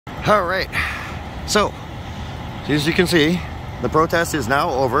All right, so as you can see, the protest is now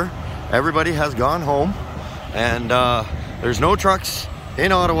over. Everybody has gone home, and there's no trucks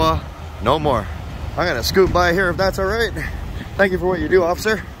in Ottawa, no more. I'm gonna scoot by here if that's all right. Thank you for what you do,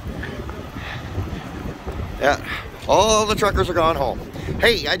 officer. Yeah, all the truckers are gone home.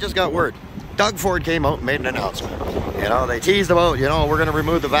 Hey, I just got word. Doug Ford came out and made an announcement. You know, they teased about, you know, we're gonna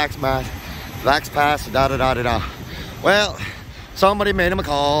remove the vax pass, da-da-da-da-da. Well, somebody made him a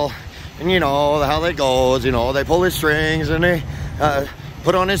call, and you know how that goes. You know, they pull his strings and they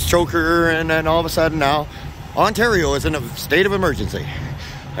put on his choker, and then all of a sudden now Ontario is in a state of emergency,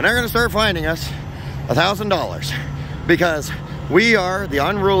 and they're going to start fining us $1,000 because we are the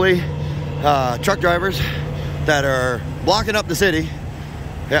unruly truck drivers that are blocking up the city.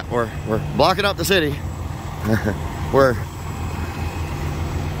 Yeah, we're blocking up the city. We're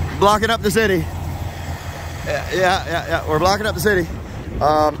blocking up the city. Yeah, we're blocking up the city.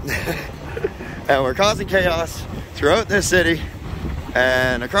 And we're causing chaos throughout this city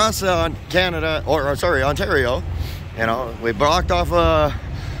and across Canada, or sorry, Ontario. You know, we blocked off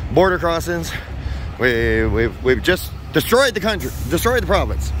border crossings. We've just destroyed the country, destroyed the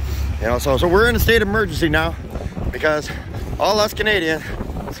province. You know, so we're in a state of emergency now because all us Canadians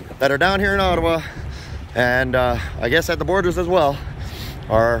that are down here in Ottawa, and I guess at the borders as well,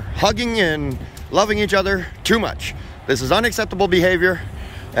 are hugging and loving each other too much. This is unacceptable behavior,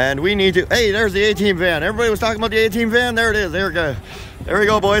 and we need to. Hey, there's the A-Team van. Everybody was talking about the A-Team van. There it is. There we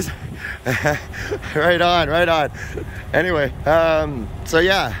go, boys. Right on. Anyway, so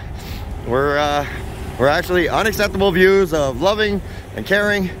yeah, we're actually unacceptable views of loving and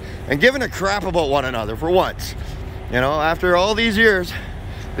caring and giving a crap about one another for once. You know, after all these years,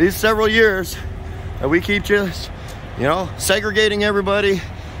 these several years that we keep just, you know, segregating everybody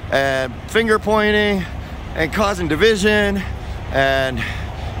and finger pointing and causing division and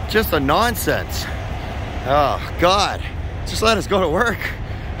just the nonsense. Oh God, just let us go to work.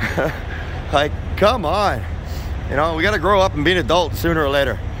 Like, come on. You know, we gotta grow up and be an adult sooner or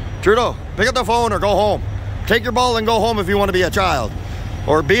later. Trudeau, pick up the phone or go home. Take your ball and go home if you want to be a child.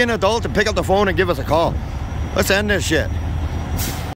 Or be an adult and pick up the phone and give us a call. Let's end this shit.